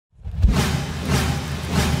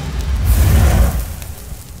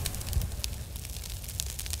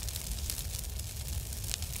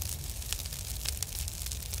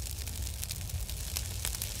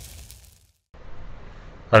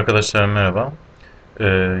Arkadaşlar merhaba. Ee,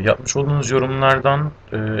 Yapmış olduğunuz yorumlardan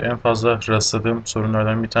en fazla rastladığım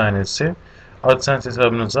sorunlardan bir tanesi Adsense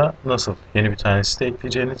hesabınıza nasıl yeni bir tane site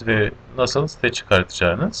ekleyeceğiniz ve nasıl site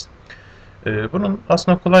çıkartacağınız. Bunun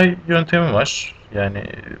aslında kolay yöntemi var. Yani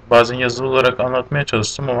bazen yazılı olarak anlatmaya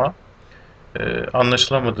çalıştım ama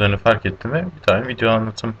anlaşılamadığını fark ettim ve bir tane video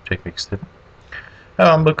anlatım çekmek istedim.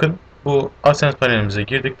 Hemen bakın, bu Adsense panelimize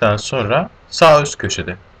girdikten sonra sağ üst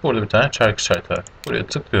köşede burada bir tane çark işareti var. Buraya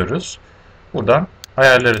tıklıyoruz. Buradan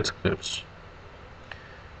ayarlara tıklıyoruz.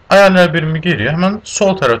 Ayarlar bölümü geliyor. Hemen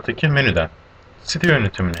sol taraftaki menüden site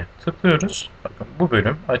yönetimine tıklıyoruz. Bakın bu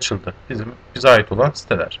bölüm açıldı. Bize ait olan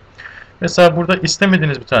siteler. Mesela burada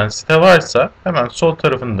istemediğiniz bir tane site varsa hemen sol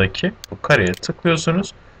tarafındaki bu kareye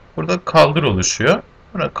tıklıyorsunuz. Burada kaldır oluşuyor.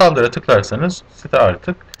 Buna kaldıra tıklarsanız site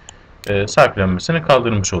artık sahiplenmesini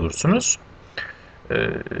kaldırmış olursunuz.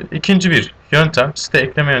 İkinci bir yöntem, site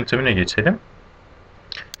ekleme yöntemine geçelim.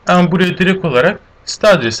 Ama buraya direkt olarak site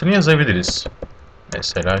adresini yazabiliriz.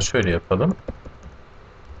 Mesela şöyle yapalım.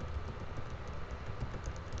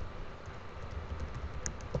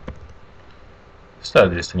 Site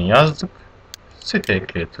adresini yazdık. Site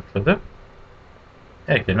ekleye tıkladık.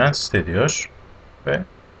 Eklenen site diyor. Ve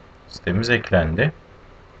sitemiz eklendi.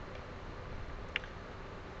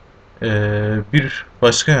 Bir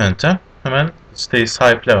başka yöntem, hemen siteyi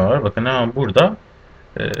sahipleme var. Bakın hemen burada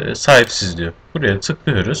sahipsiz diyor. Buraya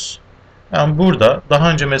tıklıyoruz. Yani burada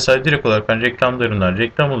daha önce mesela direkt olarak ben reklamlarından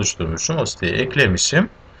reklam oluşturmuşum. O siteyi eklemişim.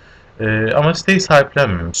 Ama siteyi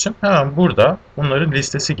sahiplenmemişim. Hemen burada bunların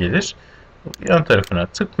listesi gelir. Yan tarafına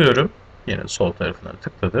tıklıyorum. Yine sol tarafına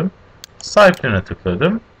tıkladım. Sahiplene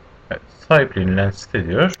tıkladım. Evet, sahiplenilen site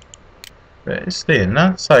diyor. Ve site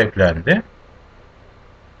yeniden sahiplendi.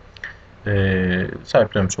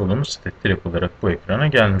 Sahiplenmiş olduğumuz site direkt olarak bu ekrana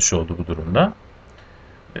gelmiş oldu bu durumda.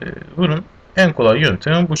 Bunun en kolay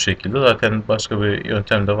yöntemi bu şekilde. Zaten başka bir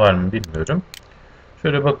yöntem de var mı bilmiyorum.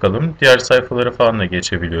 Şöyle bakalım. Diğer sayfalara falan da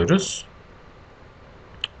geçebiliyoruz.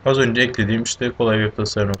 Az önce eklediğim işte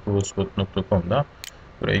kolaywebtasarım.blogspot.com'da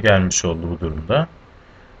buraya gelmiş oldu bu durumda.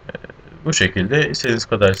 Bu şekilde istediğiniz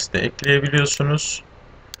kadar site ekleyebiliyorsunuz.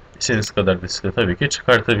 İstediğiniz kadar da site tabii ki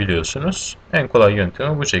çıkartabiliyorsunuz. En kolay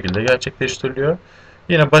yöntemi bu şekilde gerçekleştiriliyor.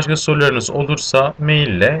 Yine başka sorularınız olursa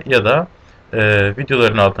maille ya da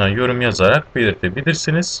videoların altına yorum yazarak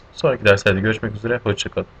belirtebilirsiniz. Sonraki derslerde görüşmek üzere. Hoşça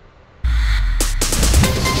kalın.